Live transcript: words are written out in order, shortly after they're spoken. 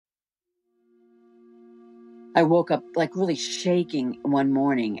I woke up like really shaking one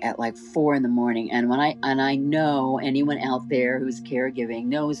morning at like 4 a.m. And I know anyone out there who's caregiving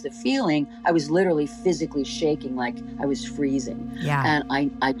knows the feeling. I was literally physically shaking like I was freezing. Yeah. And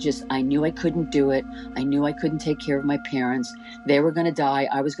I knew I couldn't do it. I knew I couldn't take care of my parents. They were going to die.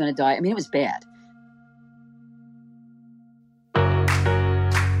 I was going to die. I mean, it was bad.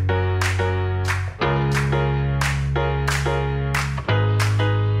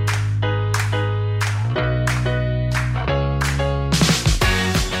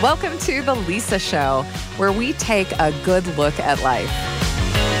 Welcome to The Lisa Show, where we take a good look at life.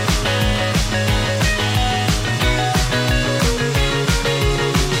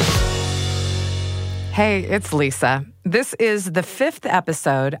 Hey, it's Lisa. This is the 5th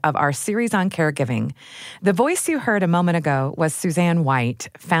episode of our series on caregiving. The voice you heard a moment ago was Susanne White,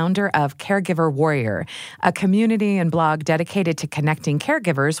 founder of Caregiver Warrior, a community and blog dedicated to connecting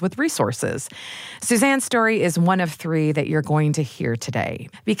caregivers with resources. Suzanne's story is one of 3 that you're going to hear today,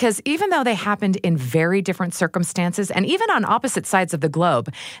 because even though they happened in very different circumstances and even on opposite sides of the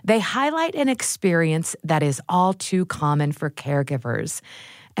globe, they highlight an experience that is all too common for caregivers,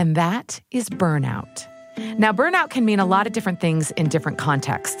 and that is burnout. Now, burnout can mean a lot of different things in different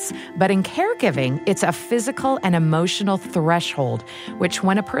contexts, but in caregiving, it's a physical and emotional threshold, which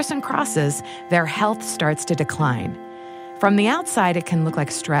when a person crosses, their health starts to decline. From the outside, it can look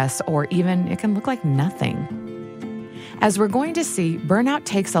like stress, or even it can look like nothing. As we're going to see, burnout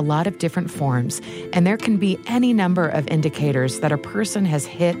takes a lot of different forms, and there can be any number of indicators that a person has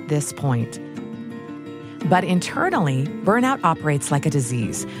hit this point. But internally, burnout operates like a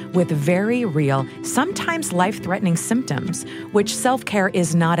disease with very real, sometimes life-threatening symptoms, which self-care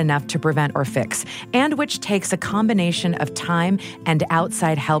is not enough to prevent or fix, and which takes a combination of time and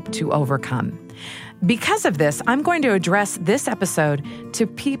outside help to overcome. Because of this, I'm going to address this episode to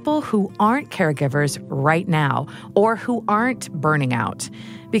people who aren't caregivers right now or who aren't burning out,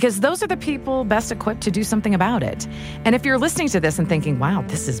 because those are the people best equipped to do something about it. And if you're listening to this and thinking, wow,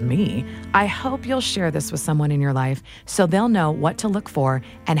 this is me, I hope you'll share this with someone in your life so they'll know what to look for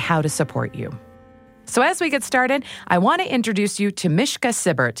and how to support you. So as we get started, I want to introduce you to Mishka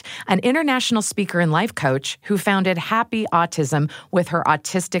Sibert, an international speaker and life coach who founded Happy Autism with her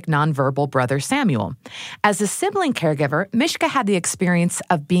autistic nonverbal brother Samuel. As a sibling caregiver, Mishka had the experience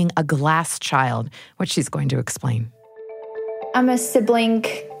of being a glass child, which she's going to explain. I'm a sibling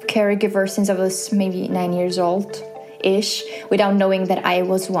caregiver since I was maybe 9 years old-ish, without knowing that I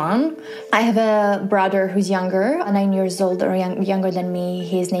was one. I have a brother who's younger, 9 years old or younger than me.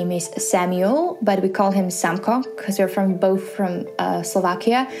 His name is Samuel, but we call him Samko because we're both from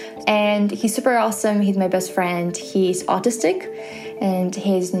Slovakia. And he's super awesome. He's my best friend. He's autistic and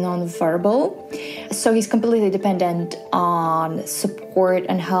he's nonverbal. So he's completely dependent on support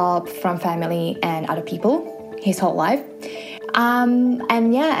and help from family and other people his whole life. And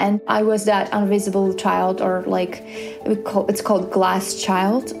I was that invisible child, or it's called glass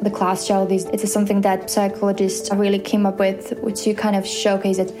child. The glass child it's something that psychologists really came up with to kind of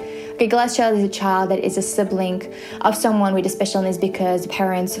showcase it. Okay, glass child is a child that is a sibling of someone with a special needs because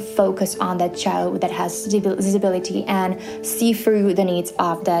parents focus on that child that has disability and see through the needs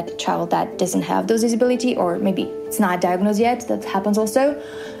of that child that doesn't have those disability, or maybe it's not diagnosed yet. That happens also.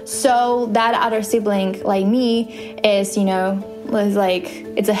 So that other sibling, like me, is,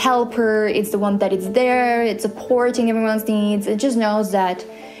 it's a helper. It's the one that is there. It's supporting everyone's needs. It just knows that,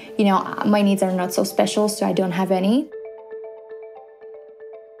 my needs are not so special, so I don't have any.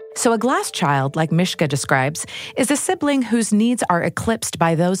 So a glass child, like Mishka describes, is a sibling whose needs are eclipsed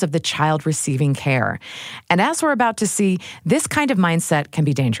by those of the child receiving care. And as we're about to see, this kind of mindset can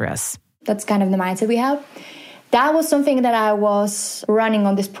be dangerous. That's kind of the mindset we have. That was something that I was running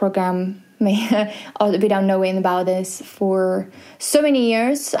on this program without knowing about this for so many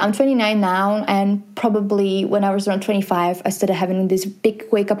years. I'm 29 now, and probably when I was around 25, I started having these big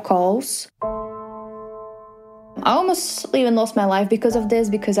wake-up calls. I almost even lost my life because of this,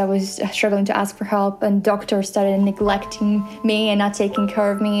 because I was struggling to ask for help, and doctors started neglecting me and not taking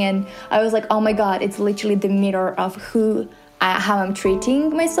care of me. And I was like, oh my God, it's literally the mirror of how I'm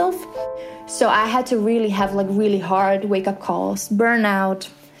treating myself. So I had to really have really hard wake-up calls, burnout,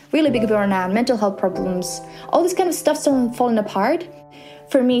 really big burnout, mental health problems, all this kind of stuff started falling apart.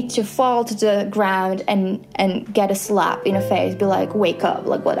 For me to fall to the ground and get a slap in the face, be like, wake up,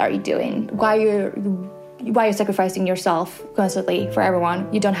 what are you doing? Why are you sacrificing yourself constantly for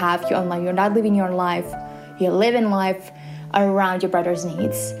everyone? You don't have your own life. You're not living your own life. You're living life around your brother's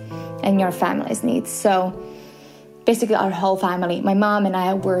needs and your family's needs. So basically our whole family, my mom and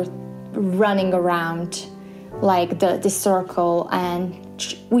I, were running around like this circle, and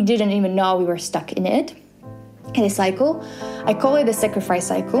we didn't even know we were stuck in it. in a cycle. I call it the sacrifice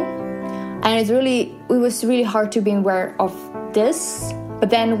cycle. And it was really hard to be aware of this. But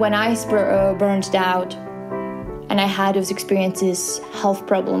then when I burned out and I had those experiences, health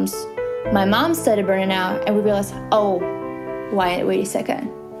problems, my mom started burning out, and we realized, wait a second.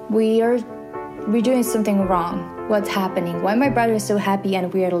 We're doing something wrong. What's happening? Why my brother is so happy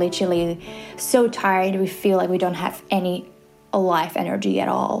and we are literally so tired, we feel like we don't have any life energy at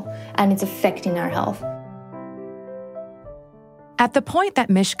all, and it's affecting our health. At the point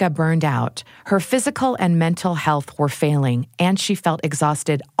that Mishka burned out, her physical and mental health were failing, and she felt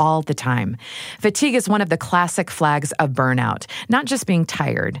exhausted all the time. Fatigue is one of the classic flags of burnout, not just being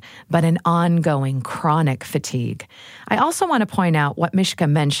tired, but an ongoing chronic fatigue. I also want to point out what Mishka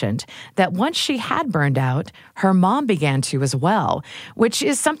mentioned, that once she had burned out, her mom began to as well, which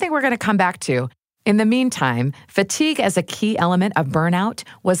is something we're going to come back to. In the meantime, fatigue as a key element of burnout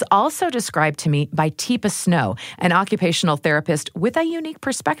was also described to me by Teepa Snow, an occupational therapist with a unique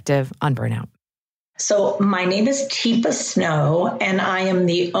perspective on burnout. So my name is Teepa Snow, and I am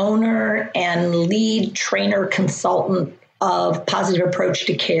the owner and lead trainer consultant of Positive Approach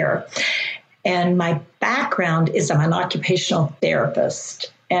to Care. And my background is I'm an occupational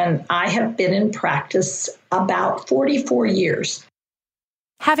therapist, and I have been in practice about 44 years.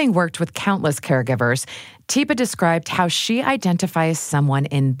 Having worked with countless caregivers, Teepa described how she identifies someone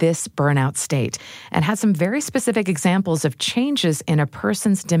in this burnout state and had some very specific examples of changes in a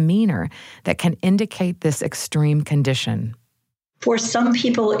person's demeanor that can indicate this extreme condition. For some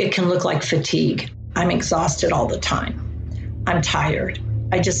people, it can look like fatigue. I'm exhausted all the time. I'm tired.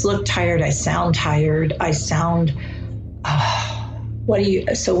 I just look tired. I sound tired. What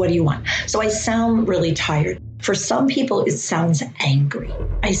do you want? So I sound really tired. For some people, it sounds angry.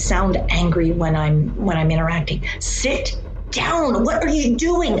 I sound angry when I'm interacting. Sit down. What are you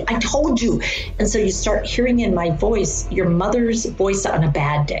doing? I told you. And so you start hearing in my voice your mother's voice on a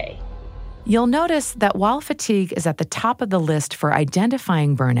bad day. You'll notice that while fatigue is at the top of the list for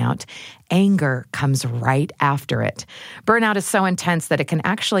identifying burnout, anger comes right after it. Burnout is so intense that it can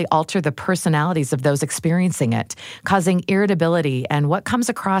actually alter the personalities of those experiencing it, causing irritability and what comes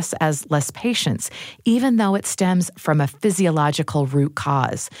across as less patience, even though it stems from a physiological root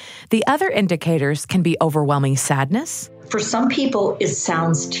cause. The other indicators can be overwhelming sadness. For some people, it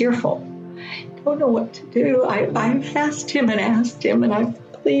sounds tearful. I don't know what to do. I've asked him, and I've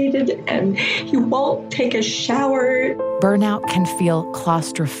pleaded, and he won't take a shower. Burnout can feel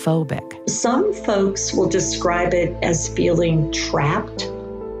claustrophobic. Some folks will describe it as feeling trapped.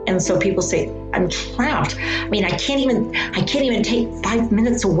 And so people say, I'm trapped. I mean, I can't even take 5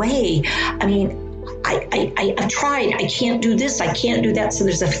 minutes away. I mean, I've tried. I can't do this. I can't do that. So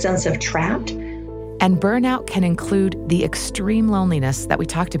there's a sense of trapped. And burnout can include the extreme loneliness that we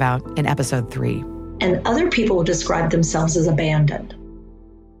talked about in episode 3. And other people will describe themselves as abandoned.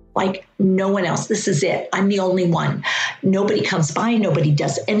 Like no one else. This is it. I'm the only one. Nobody comes by. Nobody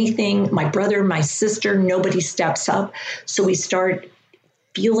does anything. My brother, my sister, nobody steps up. So we start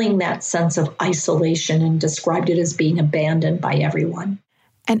feeling that sense of isolation and described it as being abandoned by everyone.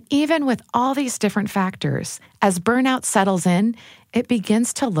 And even with all these different factors, as burnout settles in, it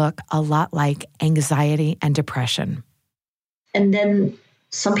begins to look a lot like anxiety and depression. And then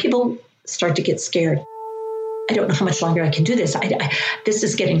some people start to get scared. I don't know how much longer I can do this. This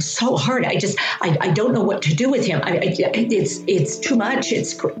is getting so hard. I don't know what to do with him. It's too much.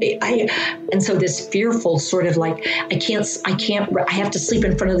 And so this fearful sort of like, I have to sleep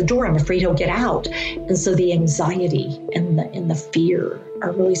in front of the door. I'm afraid he'll get out. And so the anxiety and the fear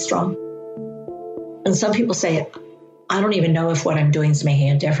are really strong. And some people say, I don't even know if what I'm doing is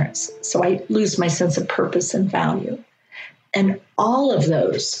making a difference. So I lose my sense of purpose and value. And all of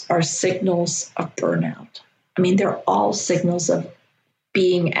those are signals of burnout. I mean, they're all signals of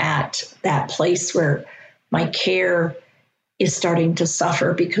being at that place where my care is starting to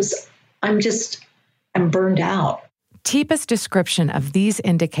suffer because I'm burned out. Teepa's description of these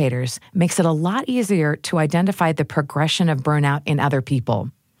indicators makes it a lot easier to identify the progression of burnout in other people.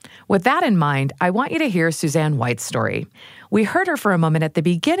 With that in mind, I want you to hear Susanne White's story. We heard her for a moment at the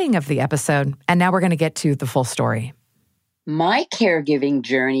beginning of the episode, and now we're going to get to the full story. My caregiving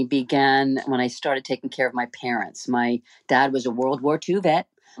journey began when I started taking care of my parents. My dad was a World War II vet.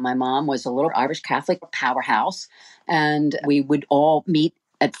 My mom was a little Irish Catholic powerhouse. And we would all meet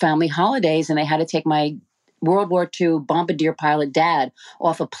at family holidays, and I had to take my World War II bombardier pilot dad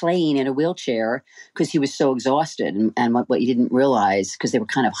off a plane in a wheelchair because he was so exhausted. And what he didn't realize, because they were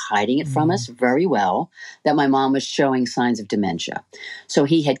kind of hiding it from us very well, that my mom was showing signs of dementia. So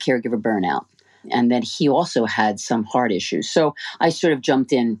he had caregiver burnout. And then he also had some heart issues. So I sort of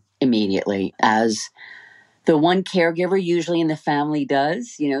jumped in immediately as The one caregiver usually in the family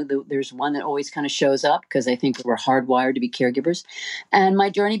does. There's one that always kind of shows up because I think we're hardwired to be caregivers. And my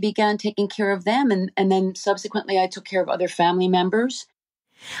journey began taking care of them. And then subsequently, I took care of other family members.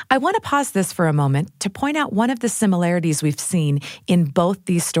 I want to pause this for a moment to point out one of the similarities we've seen in both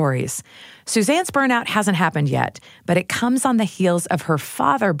these stories. Susanne's burnout hasn't happened yet, but it comes on the heels of her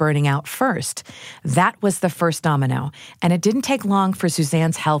father burning out first. That was the first domino, and it didn't take long for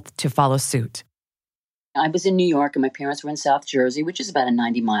Susanne's health to follow suit. I was in New York and my parents were in South Jersey, which is about a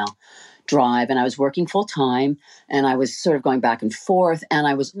 90-mile drive. And I was working full time and I was sort of going back and forth and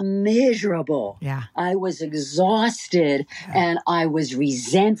I was miserable. Yeah. I was exhausted and I was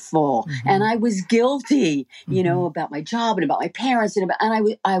resentful and I was guilty, about my job and about my parents and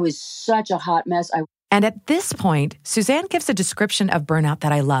I was such a hot mess. And at this point, Susanne gives a description of burnout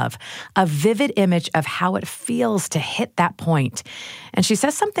that I love, a vivid image of how it feels to hit that point. And she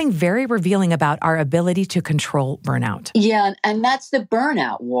says something very revealing about our ability to control burnout. Yeah, and that's the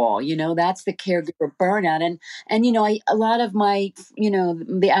burnout wall, that's the caregiver burnout. And a lot of my,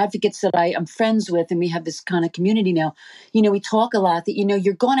 the advocates that I'm friends with, and we have this kind of community now, we talk a lot that,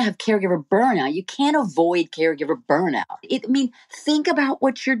 you're going to have caregiver burnout. You can't avoid caregiver burnout. Think about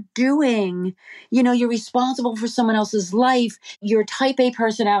what you're doing. You're responsible for someone else's life. You're a type A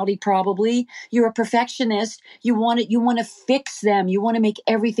personality, probably. You're a perfectionist. You want to fix them. You want to make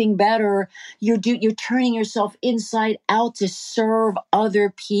everything better. You're turning yourself inside out to serve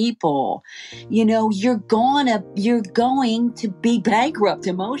other people. You're going to be bankrupt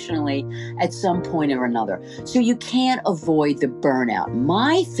emotionally at some point or another. So you can't avoid the burnout.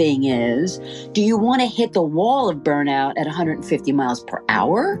 My thing is, do you want to hit the wall of burnout at 150 miles per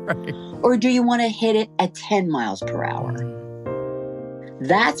hour? Right. Or do you want to hit it at 10 miles per hour?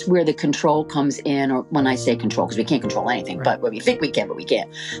 That's where the control comes in, or when I say control, because we can't control anything, right. But we think we can, but we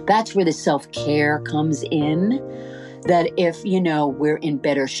can't. That's where the self-care comes in, that if, we're in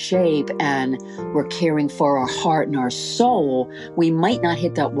better shape and we're caring for our heart and our soul, we might not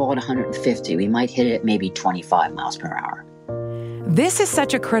hit that wall at 150. We might hit it at maybe 25 miles per hour. This is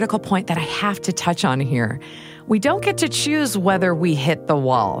such a critical point that I have to touch on here. We don't get to choose whether we hit the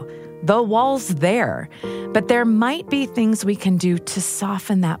wall. The wall's there, but there might be things we can do to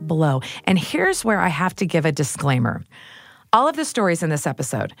soften that blow. And here's where I have to give a disclaimer. All of the stories in this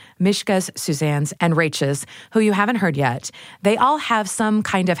episode, Mishka's, Susanne's, and Rach's, who you haven't heard yet, they all have some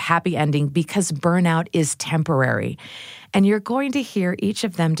kind of happy ending because burnout is temporary. And you're going to hear each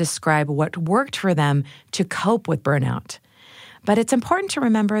of them describe what worked for them to cope with burnout. But it's important to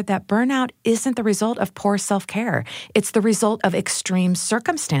remember that burnout isn't the result of poor self-care. It's the result of extreme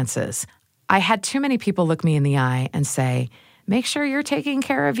circumstances. I had too many people look me in the eye and say, make sure you're taking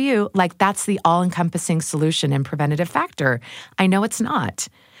care of you, like that's the all-encompassing solution and preventative factor. I know it's not.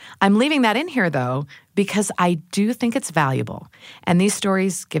 I'm leaving that in here, though, because I do think it's valuable. And these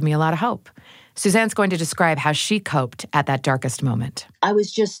stories give me a lot of hope. Susanne's going to describe how she coped at that darkest moment. I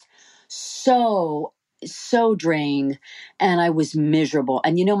was just so drained and I was miserable.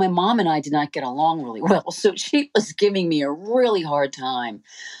 And, my mom and I did not get along really well. So she was giving me a really hard time.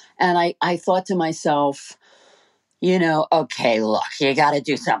 And I thought to myself, okay, look, you got to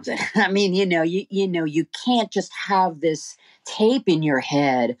do something. You can't just have this tape in your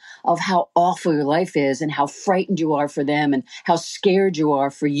head of how awful your life is and how frightened you are for them and how scared you are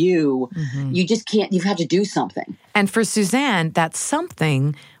for you. Mm-hmm. You just can't, you have to do something. And for Susanne, that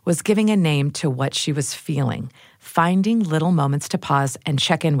something was giving a name to what she was feeling, finding little moments to pause and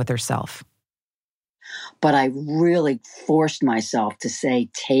check in with herself. But I really forced myself to say,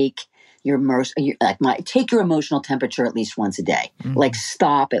 take your emotional temperature at least once a day. Mm-hmm. Like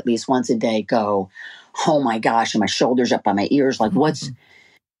stop at least once a day, go, oh my gosh, and my shoulders up by my ears, like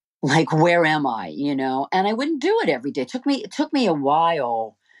where am I, And I wouldn't do it every day. It took me a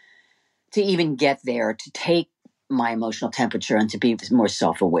while to even get there, to take my emotional temperature and to be more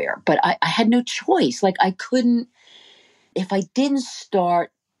self-aware. But I had no choice. Like I couldn't, if I didn't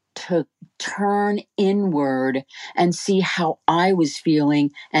start to turn inward and see how I was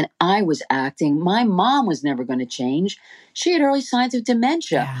feeling and I was acting. My mom was never going to change. She had early signs of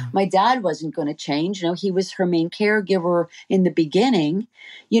dementia. Yeah. My dad wasn't going to change. He was her main caregiver in the beginning.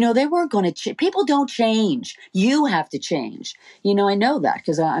 They weren't going to people don't change. You have to change. I know that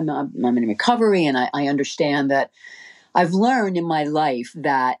because I'm in recovery and I understand that I've learned in my life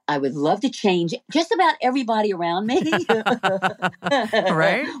that I would love to change just about everybody around me.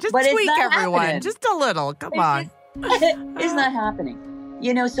 Right? Just but tweak everyone. Happening. Just a little. Come on. It's not happening.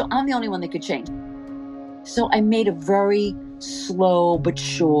 So I'm the only one that could change. So I made a very slow but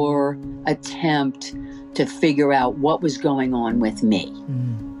sure attempt to figure out what was going on with me.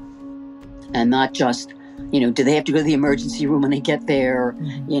 And not just Do they have to go to the emergency room when they get there?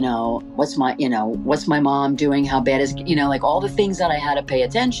 What's my mom doing? How bad is, like all the things that I had to pay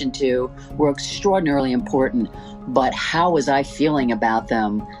attention to were extraordinarily important. But how was I feeling about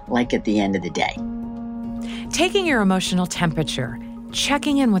them, like at the end of the day? Taking your emotional temperature,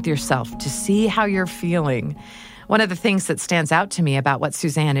 checking in with yourself to see how you're feeling. One of the things that stands out to me about what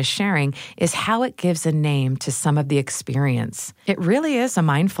Susanne is sharing is how it gives a name to some of the experience. It really is a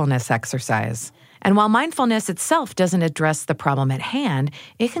mindfulness exercise. And while mindfulness itself doesn't address the problem at hand,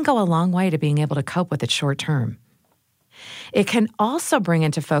 it can go a long way to being able to cope with it short term. It can also bring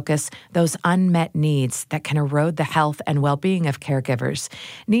into focus those unmet needs that can erode the health and well-being of caregivers,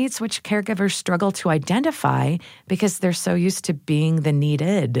 needs which caregivers struggle to identify because they're so used to being the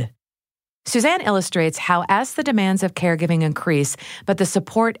needed. Susanne illustrates how as the demands of caregiving increase, but the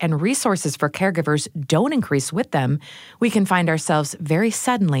support and resources for caregivers don't increase with them, we can find ourselves very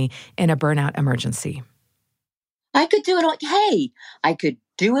suddenly in a burnout emergency. I could do it all. Hey, I could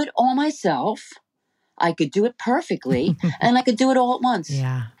do it all myself. I could do it perfectly, and I could do it all at once.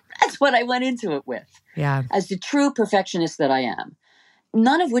 Yeah. That's what I went into it with. Yeah. As the true perfectionist that I am.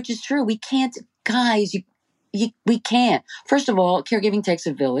 None of which is true. We can't, guys, we can't. First of all, caregiving takes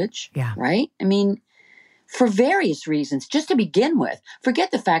a village, right? I mean, for various reasons, just to begin with.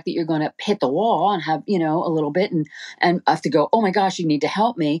 Forget the fact that you're going to hit the wall and have, a little bit and have to go, oh my gosh, you need to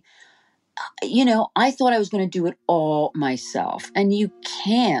help me. I thought I was going to do it all myself, and you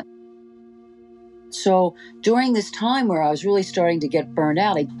can't. So during this time where I was really starting to get burned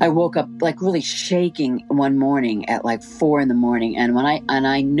out, I woke up like really shaking one morning at like 4 a.m. And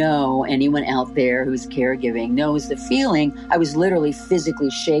I know anyone out there who's caregiving knows the feeling. I was literally physically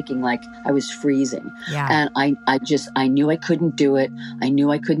shaking like I was freezing. Yeah. And I knew I couldn't do it. I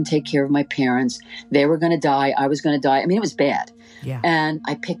knew I couldn't take care of my parents. They were going to die. I was going to die. I mean, it was bad. Yeah. And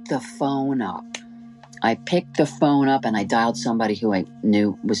I picked the phone up. And I dialed somebody who I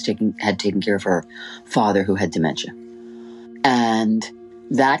knew had taken care of her father who had dementia. And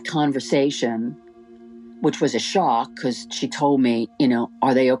that conversation, which was a shock because she told me,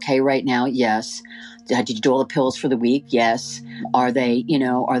 are they okay right now? Yes. Did you do all the pills for the week? Yes. Are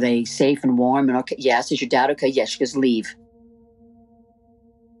they safe and warm and okay? Yes. Is your dad okay? Yes. She goes, leave.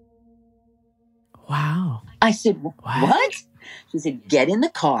 Wow. I said, what? She said, get in the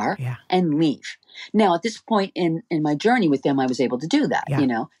car and leave. Now, at this point in my journey with them, I was able to do that.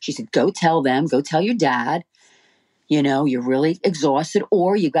 Yeah. She said, go tell your dad, you're really exhausted,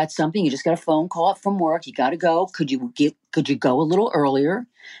 or you got something, you just got a phone call from work. You got to go. Could you go a little earlier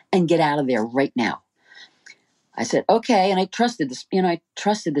and get out of there right now? I said, okay. And I trusted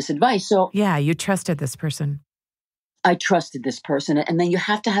this advice. So yeah, you trusted this person. I trusted this person. And then you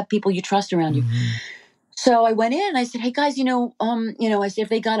have to have people you trust around you. So I went in and I said, hey guys, I said if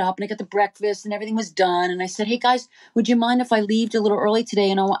they got up and I got the breakfast and everything was done. And I said, hey guys, would you mind if I leave a little early today?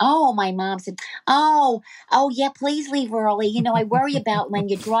 And my mom said, oh yeah, please leave early. I worry about when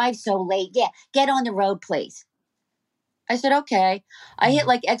you drive so late. Yeah, get on the road, please. I said, okay. I hit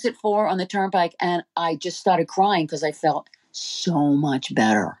like exit 4 on the turnpike and I just started crying because I felt so much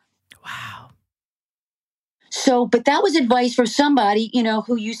better. Wow. So, but that was advice for somebody,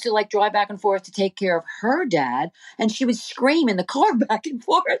 who used to like drive back and forth to take care of her dad. And she would scream in the car back and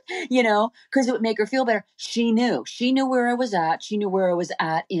forth, because it would make her feel better. She knew where I was at. She knew where I was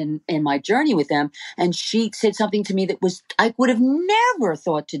at in my journey with them. And she said something to me that I would have never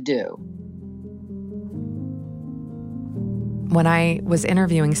thought to do. When I was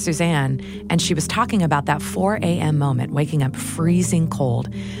interviewing Susanne and she was talking about that 4 a.m. moment, waking up freezing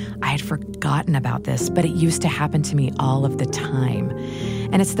cold, I had forgotten about this, but it used to happen to me all of the time.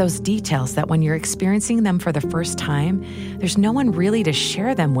 And it's those details that when you're experiencing them for the first time, there's no one really to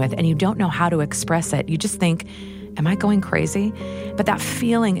share them with and you don't know how to express it. You just think, am I going crazy? But that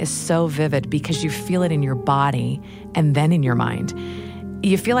feeling is so vivid because you feel it in your body and then in your mind.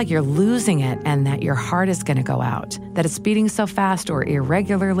 You feel like you're losing it and that your heart is going to go out, that it's beating so fast or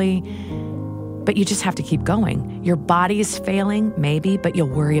irregularly, but you just have to keep going. Your body is failing, maybe, but you'll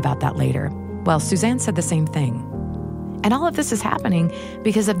worry about that later. Well, Susanne said the same thing. And all of this is happening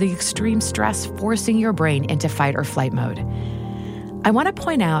because of the extreme stress forcing your brain into fight or flight mode. I want to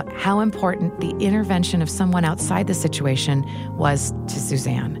point out how important the intervention of someone outside the situation was to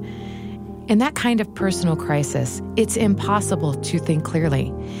Susanne. In that kind of personal crisis, it's impossible to think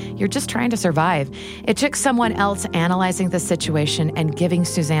clearly. You're just trying to survive. It took someone else analyzing the situation and giving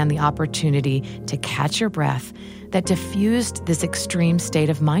Susanne the opportunity to catch her breath that diffused this extreme state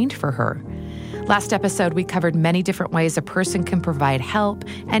of mind for her. Last episode, we covered many different ways a person can provide help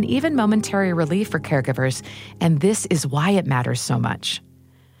and even momentary relief for caregivers, and this is why it matters so much.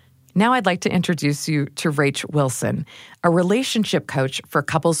 Now I'd like to introduce you to Rach Wilson, a relationship coach for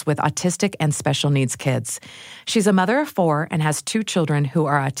couples with autistic and special needs kids. She's a mother of 4 and has 2 children who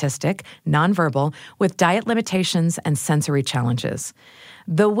are autistic, nonverbal, with diet limitations and sensory challenges.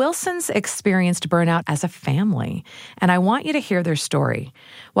 The Wilsons experienced burnout as a family, and I want you to hear their story.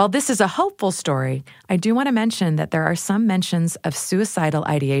 While this is a hopeful story, I do want to mention that there are some mentions of suicidal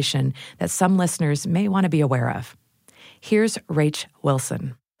ideation that some listeners may want to be aware of. Here's Rach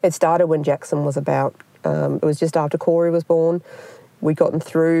Wilson. It started when Jackson was about, it was just after Corey was born. We'd gotten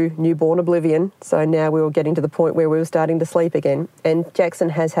through newborn oblivion, so now we were getting to the point where we were starting to sleep again. And Jackson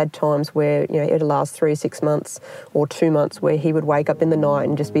has had times where, it'll last 3 or 6 months or 2 months where he would wake up in the night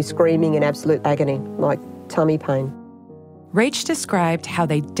and just be screaming in absolute agony, like tummy pain. Rach described how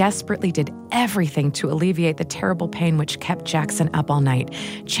they desperately did everything to alleviate the terrible pain which kept Jackson up all night,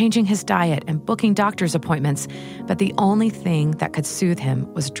 changing his diet and booking doctor's appointments, but the only thing that could soothe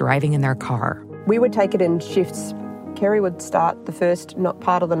him was driving in their car. We would take it in shifts. Kerry would start the first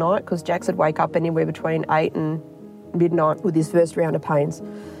part of the night because Jax would wake up anywhere between 8 and midnight with his first round of pains.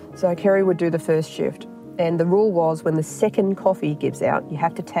 So Kerry would do the first shift. And the rule was when the second coffee gives out, you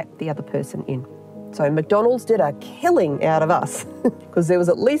have to tap the other person in. So McDonald's did a killing out of us because there was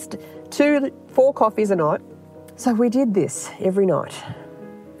at least 4 coffees a night. So we did this every night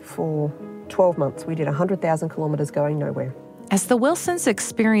for 12 months. We did 100,000 kilometres going nowhere. As the Wilsons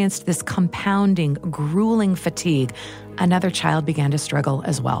experienced this compounding, grueling fatigue, another child began to struggle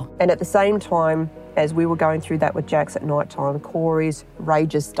as well. And at the same time, as we were going through that with Jax at night time, Corey's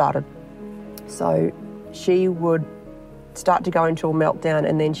rages started. So she would start to go into a meltdown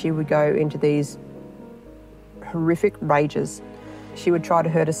and then she would go into these horrific rages. She would try to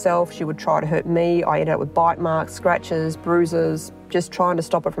hurt herself, she would try to hurt me. I ended up with bite marks, scratches, bruises, just trying to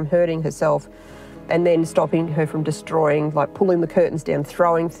stop her from hurting herself and then stopping her from destroying, like pulling the curtains down,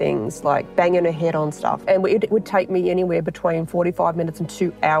 throwing things, like banging her head on stuff. And it would take me anywhere between 45 minutes and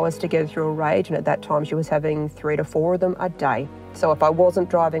 2 hours to get through a rage, and at that time she was having 3 to 4 of them a day. So if I wasn't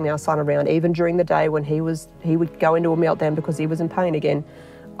driving our son around, even during the day when he would go into a meltdown because he was in pain again,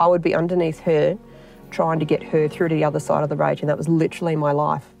 I would be underneath her trying to get her through to the other side of the rage, and that was literally my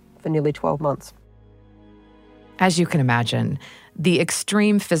life for nearly 12 months. As you can imagine, the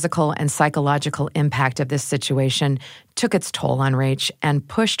extreme physical and psychological impact of this situation took its toll on Rach and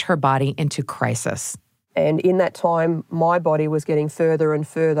pushed her body into crisis. And in that time, my body was getting further and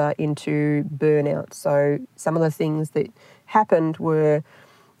further into burnout. So some of the things that happened were,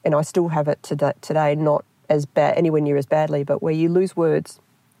 and I still have it today, not as bad, anywhere near as badly, but where you lose words.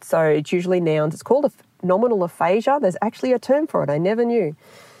 So it's usually nouns. It's called a nominal aphasia. There's actually a term for it. I never knew.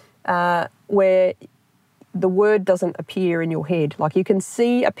 Where the word doesn't appear in your head. Like you can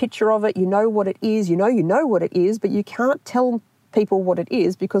see a picture of it, you know what it is, you know what it is, but you can't tell people what it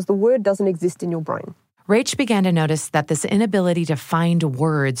is because the word doesn't exist in your brain. Rach began to notice that this inability to find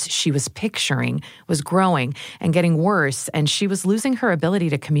words she was picturing was growing and getting worse, and she was losing her ability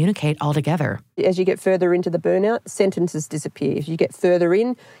to communicate altogether. As you get further into the burnout, sentences disappear. If you get further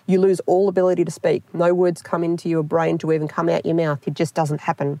in, you lose all ability to speak. No words come into your brain to even come out your mouth. It just doesn't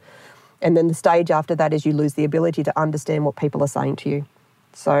happen. And then the stage after that is you lose the ability to understand what people are saying to you.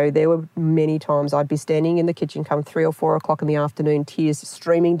 So there were many times I'd be standing in the kitchen come 3 or 4 o'clock in the afternoon, tears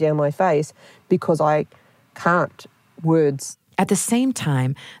streaming down my face because I can't words. At the same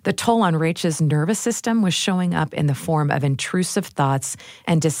time, the toll on Rach's nervous system was showing up in the form of intrusive thoughts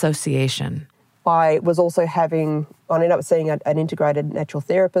and dissociation. I was also I ended up seeing an integrated natural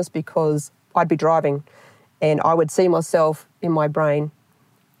therapist because I'd be driving and I would see myself in my brain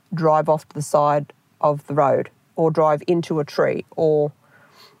drive off to the side of the road or drive into a tree, or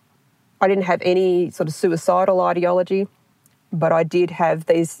I didn't have any sort of suicidal ideology, but I did have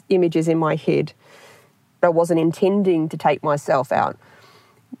these images in my head. I wasn't intending to take myself out,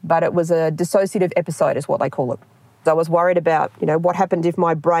 but it was a dissociative episode is what they call it. I was worried about, what happened if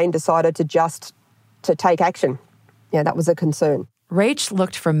my brain decided to take action. Yeah, that was a concern. Rach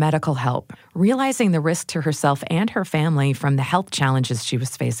looked for medical help, realizing the risk to herself and her family from the health challenges she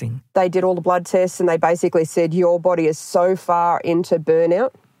was facing. They did all the blood tests and they basically said, your body is so far into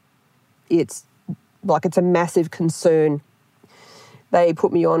burnout, it's a massive concern. They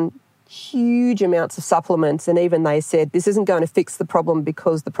put me on huge amounts of supplements, and even they said, this isn't going to fix the problem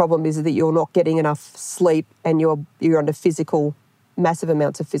because the problem is that you're not getting enough sleep and you're under massive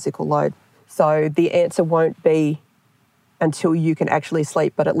amounts of physical load. So the answer won't be until you can actually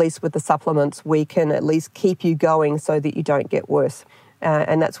sleep, but at least with the supplements, we can at least keep you going so that you don't get worse.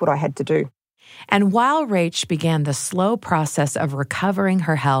 And that's what I had to do. And while Rach began the slow process of recovering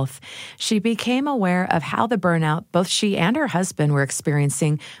her health, she became aware of how the burnout both she and her husband were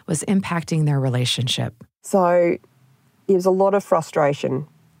experiencing was impacting their relationship. So it was a lot of frustration,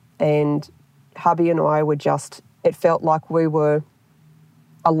 and hubby and I were it felt like we were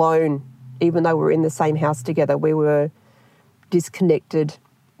alone, even though we were in the same house together. We were disconnected.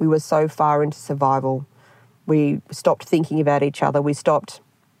 We were so far into survival. We stopped thinking about each other. We stopped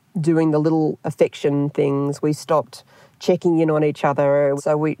doing the little affection things. We stopped checking in on each other.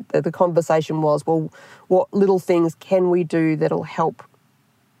 So the conversation was, well, what little things can we do that'll help,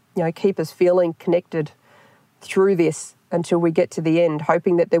 keep us feeling connected through this until we get to the end,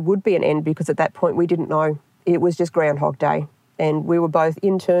 hoping that there would be an end, because at that point we didn't know. It was just Groundhog Day, and we were both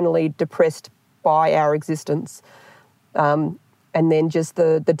internally depressed by our existence. And then just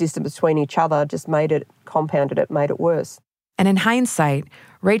the distance between each other just compounded it, made it worse. And in hindsight,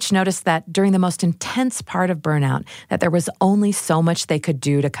 Rach noticed that during the most intense part of burnout, that there was only so much they could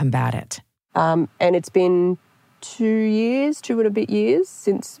do to combat it. And it's been 2 and a bit years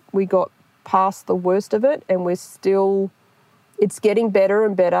since we got past the worst of it, and it's getting better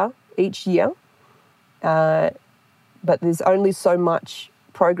and better each year. But there's only so much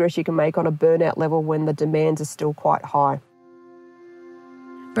progress you can make on a burnout level when the demands are still quite high.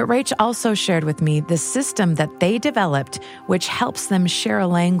 But Rach also shared with me the system that they developed, which helps them share a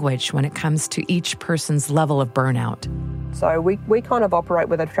language when it comes to each person's level of burnout. So we kind of operate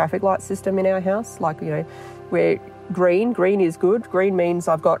with a traffic light system in our house. Like, we're green is good. Green means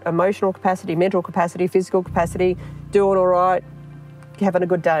I've got emotional capacity, mental capacity, physical capacity, doing all right, having a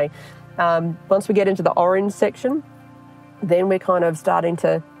good day. Once we get into the orange section, then we're kind of starting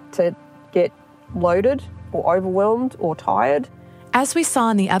to get loaded or overwhelmed or tired. As we saw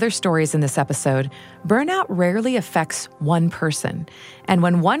in the other stories in this episode, burnout rarely affects one person. And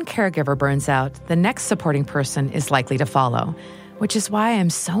when one caregiver burns out, the next supporting person is likely to follow, which is why I'm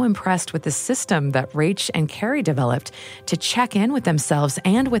so impressed with the system that Rach and Carrie developed to check in with themselves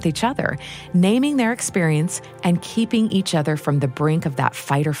and with each other, naming their experience and keeping each other from the brink of that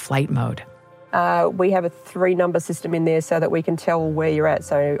fight or flight mode. We have a 3-number system in there so that we can tell where you're at.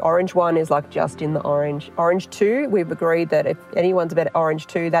 So orange 1 is like just in the orange. Orange 2, we've agreed that if anyone's about orange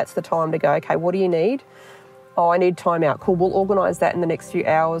 2, that's the time to go, okay, what do you need? Oh, I need time out. Cool, we'll organise that in the next few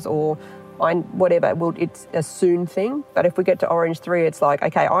hours, or whatever. It's a soon thing. But if we get to orange 3, it's like,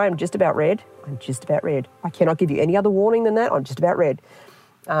 okay, I am just about red. I'm just about red. I cannot give you any other warning than that. I'm just about red.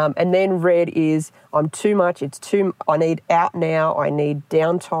 And then red is I'm too much. I need out now. I need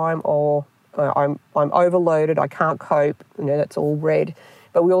downtime, or I'm overloaded, I can't cope, that's all red.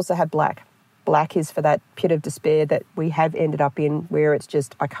 But we also have black. Black is for that pit of despair that we have ended up in, where it's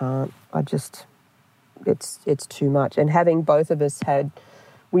just, it's too much. And having both of us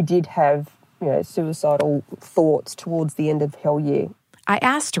we did have, suicidal thoughts towards the end of hell year. I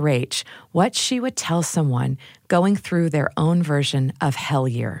asked Rach what she would tell someone going through their own version of hell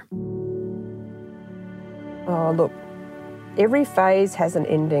year. Oh, look, every phase has an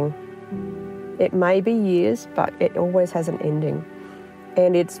ending. It may be years, but it always has an ending.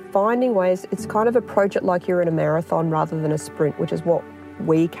 And it's finding ways, it's kind of approach it like you're in a marathon rather than a sprint, which is what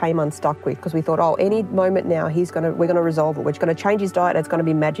we came unstuck with, because we thought, any moment now we're going to resolve it. We're going to change his diet and it's going to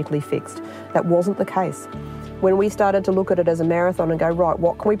be magically fixed. That wasn't the case. When we started to look at it as a marathon and go, right,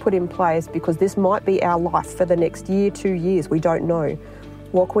 what can we put in place? Because this might be our life for the next year, 2 years, we don't know.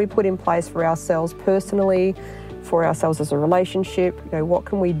 What can we put in place for ourselves personally, for ourselves as a relationship? What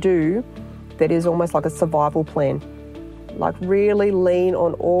can we do that is almost like a survival plan? Like really lean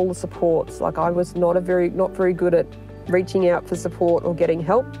on all the supports. Like I was not very good at reaching out for support or getting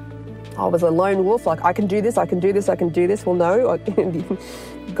help. I was a lone wolf, like I can do this. Well, no,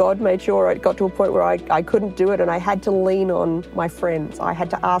 God made sure it got to a point where I couldn't do it, and I had to lean on my friends. I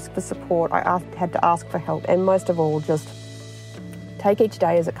had to ask for support. Had to ask for help. And most of all, just take each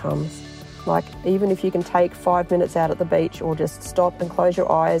day as it comes. Like, even if you can take 5 minutes out at the beach, or just stop and close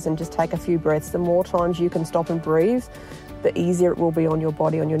your eyes and just take a few breaths, the more times you can stop and breathe, the easier it will be on your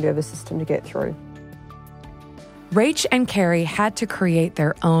body, on your nervous system to get through. Rach and Carrie had to create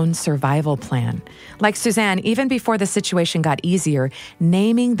their own survival plan. Like Susanne, even before the situation got easier,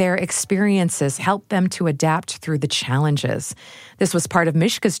 naming their experiences helped them to adapt through the challenges. This was part of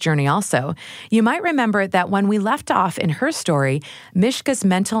Mishka's journey also. You might remember that when we left off in her story, Mishka's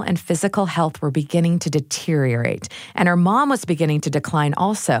mental and physical health were beginning to deteriorate, and her mom was beginning to decline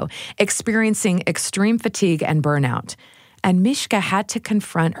also, experiencing extreme fatigue and burnout. And Mishka had to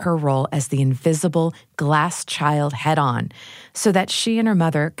confront her role as the invisible glass child head-on so that she and her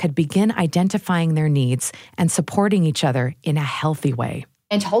mother could begin identifying their needs and supporting each other in a healthy way.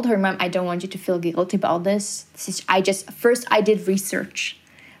 and told her, Mom, I don't want you to feel guilty about this. First I did research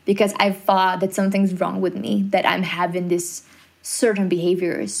because I thought that something's wrong with me, that I'm having this certain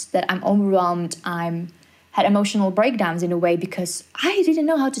behaviors, that I'm overwhelmed, had emotional breakdowns in a way because I didn't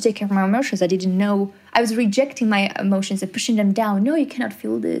know how to take care of my emotions. I didn't know. I was rejecting my emotions and pushing them down. No, you cannot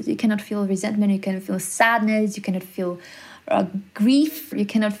feel this. You cannot feel resentment. You cannot feel sadness. You cannot feel grief. You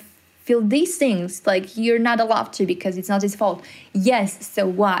cannot feel these things. Like, you're not allowed to because it's not his fault. Yes, so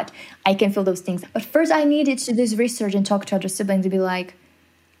what? I can feel those things. But first I needed to do this research and talk to other siblings to be like,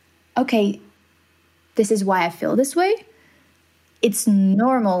 okay, this is why I feel this way. It's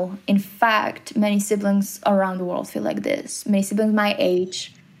normal. In fact, many siblings around the world feel like this. Many siblings my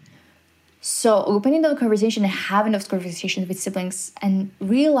age. So opening the conversation and having those conversations with siblings and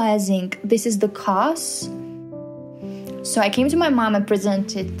realizing this is the cause. So I came to my mom and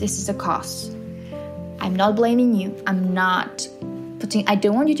presented, this is the cause. I'm not blaming you. I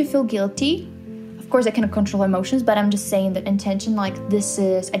don't want you to feel guilty. Of course, I cannot control emotions, but I'm just saying that intention, like,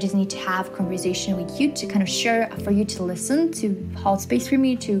 I just need to have conversation with you to kind of share, for you to listen, to hold space for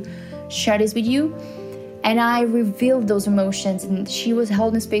me, to share this with you. And I revealed those emotions, and she was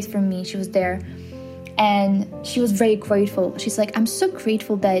holding space for me. She was there, and she was very grateful. She's like, I'm so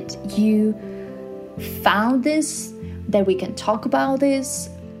grateful that you found this, that we can talk about this,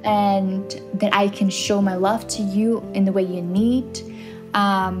 and that I can show my love to you in the way you need.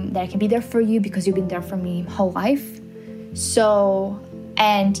 That I can be there for you because you've been there for me whole life. So,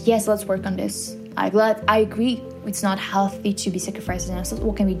 and yes, let's work on this. I agree. It's not healthy to be sacrificing ourselves.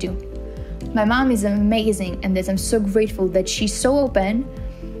 What can we do? My mom is amazing in this. I'm so grateful that she's so open.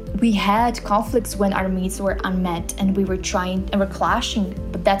 We had conflicts when our needs were unmet and we were trying and we're clashing.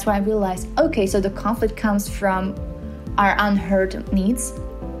 But that's when I realized, okay, so the conflict comes from our unheard needs.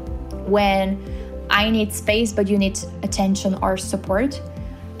 When I need space, but you need attention or support.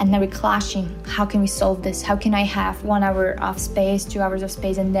 And then we're clashing. How can we solve this? How can I have 1 hour of space, 2 hours of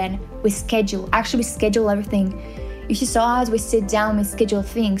space, and then we schedule. Actually, we schedule everything. If you saw us, we sit down, we schedule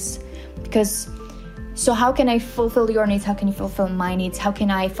things. So how can I fulfill your needs? How can you fulfill my needs? How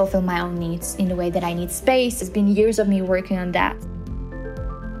can I fulfill my own needs in the way that I need space? It's been years of me working on that.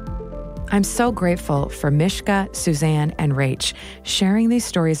 I'm so grateful for Mishka, Susanne, and Rach sharing these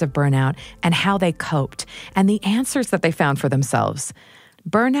stories of burnout and how they coped and the answers that they found for themselves.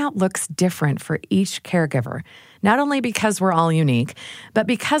 Burnout looks different for each caregiver, not only because we're all unique, but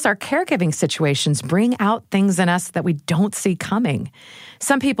because our caregiving situations bring out things in us that we don't see coming.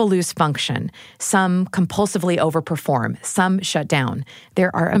 Some people lose function, some compulsively overperform, some shut down.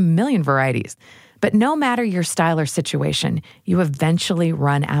 There are a million varieties. But no matter your style or situation, you eventually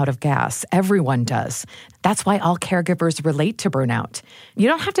run out of gas. Everyone does. That's why all caregivers relate to burnout. You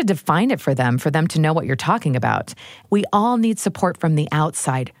don't have to define it for them to know what you're talking about. We all need support from the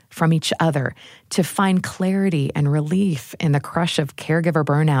outside, from each other, to find clarity and relief in the crush of caregiver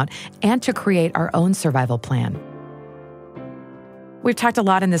burnout and to create our own survival plan. We've talked a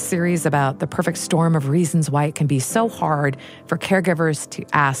lot in this series about the perfect storm of reasons why it can be so hard for caregivers to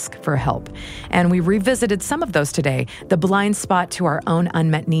ask for help. And we revisited some of those today: the blind spot to our own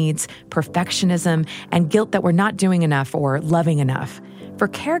unmet needs, perfectionism, and guilt that we're not doing enough or loving enough. For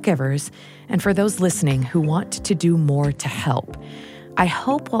caregivers, and for those listening who want to do more to help, I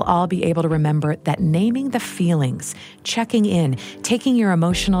hope we'll all be able to remember that naming the feelings, checking in, taking your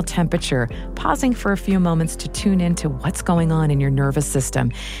emotional temperature, pausing for a few moments to tune into what's going on in your nervous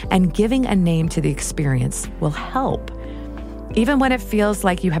system, and giving a name to the experience will help. Even when it feels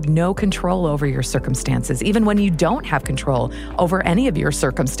like you have no control over your circumstances, even when you don't have control over any of your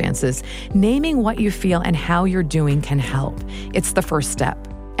circumstances, naming what you feel and how you're doing can help. It's the first step.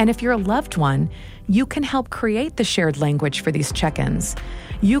 And if you're a loved one, you can help create the shared language for these check-ins.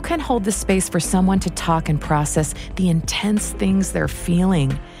 You can hold the space for someone to talk and process the intense things they're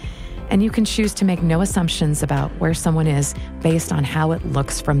feeling. And you can choose to make no assumptions about where someone is based on how it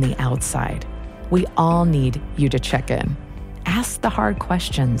looks from the outside. We all need you to check in. Ask the hard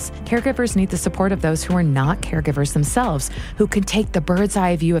questions. Caregivers need the support of those who are not caregivers themselves, who can take the bird's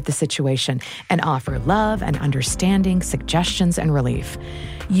eye view of the situation and offer love and understanding, suggestions, and relief.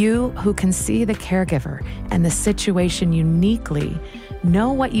 You who can see the caregiver and the situation uniquely,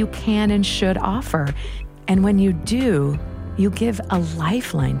 know what you can and should offer. And when you do, you give a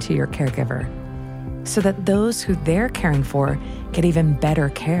lifeline to your caregiver so that those who they're caring for get even better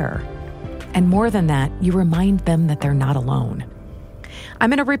care. And more than that, you remind them that they're not alone. I'm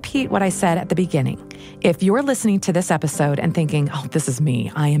going to repeat what I said at the beginning. If you're listening to this episode and thinking, oh, this is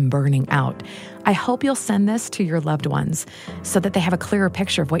me, I am burning out, I hope you'll send this to your loved ones so that they have a clearer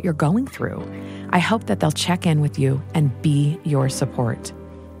picture of what you're going through. I hope that they'll check in with you and be your support.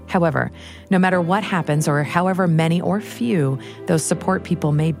 However, no matter what happens or however many or few those support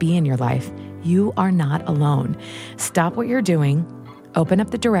people may be in your life, you are not alone. Stop what you're doing, open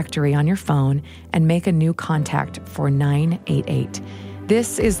up the directory on your phone, and make a new contact for 988.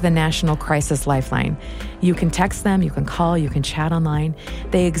 This is the National Crisis Lifeline. You can text them, you can call, you can chat online.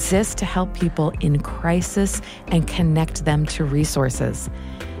 They exist to help people in crisis and connect them to resources.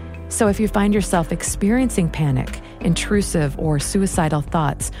 So if you find yourself experiencing panic, intrusive or suicidal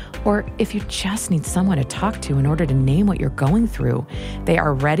thoughts, or if you just need someone to talk to in order to name what you're going through, they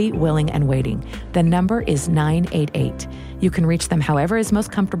are ready, willing, and waiting. The number is 988. You can reach them however is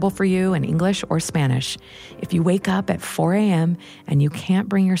most comfortable for you in English or Spanish. If you wake up at 4 a.m. and you can't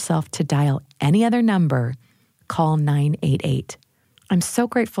bring yourself to dial any other number, call 988. I'm so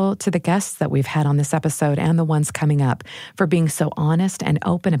grateful to the guests that we've had on this episode and the ones coming up for being so honest and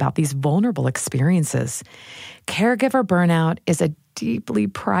open about these vulnerable experiences. Caregiver burnout is a deeply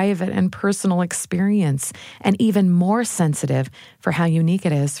private and personal experience, and even more sensitive for how unique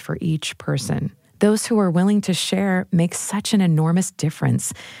it is for each person. Those who are willing to share make such an enormous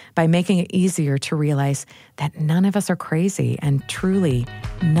difference by making it easier to realize that none of us are crazy and truly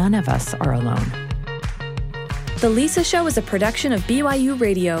none of us are alone. The Lisa Show is a production of BYU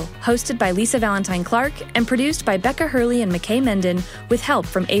Radio, hosted by Lisa Valentine Clark and produced by Becca Hurley and McKay Menden, with help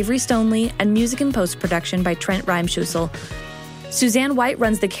from Avery Stoneley and music and post-production by Trent Reimschussel. Susanne White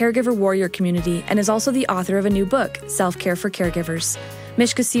runs the Caregiver Warrior community and is also the author of a new book, Self-Care for Caregivers.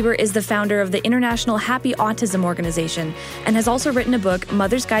 Mishka Sibert is the founder of the International Happy Autism Organization and has also written a book,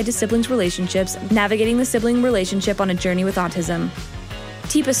 Mother's Guide to Siblings Relationships, Navigating the Sibling Relationship on a Journey with Autism.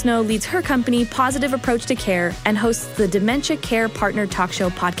 Teepa Snow leads her company, Positive Approach to Care, and hosts the Dementia Care Partner Talk Show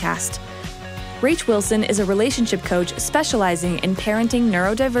podcast. Rach Wilson is a relationship coach specializing in parenting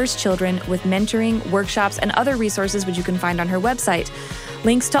neurodiverse children with mentoring, workshops, and other resources which you can find on her website.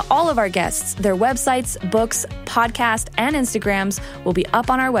 Links to all of our guests, their websites, books, podcast, and Instagrams will be up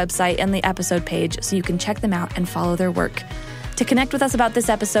on our website and the episode page, so you can check them out and follow their work. To connect with us about this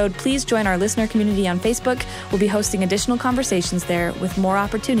episode, please join our listener community on Facebook. We'll be hosting additional conversations there with more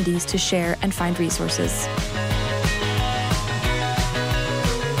opportunities to share and find resources.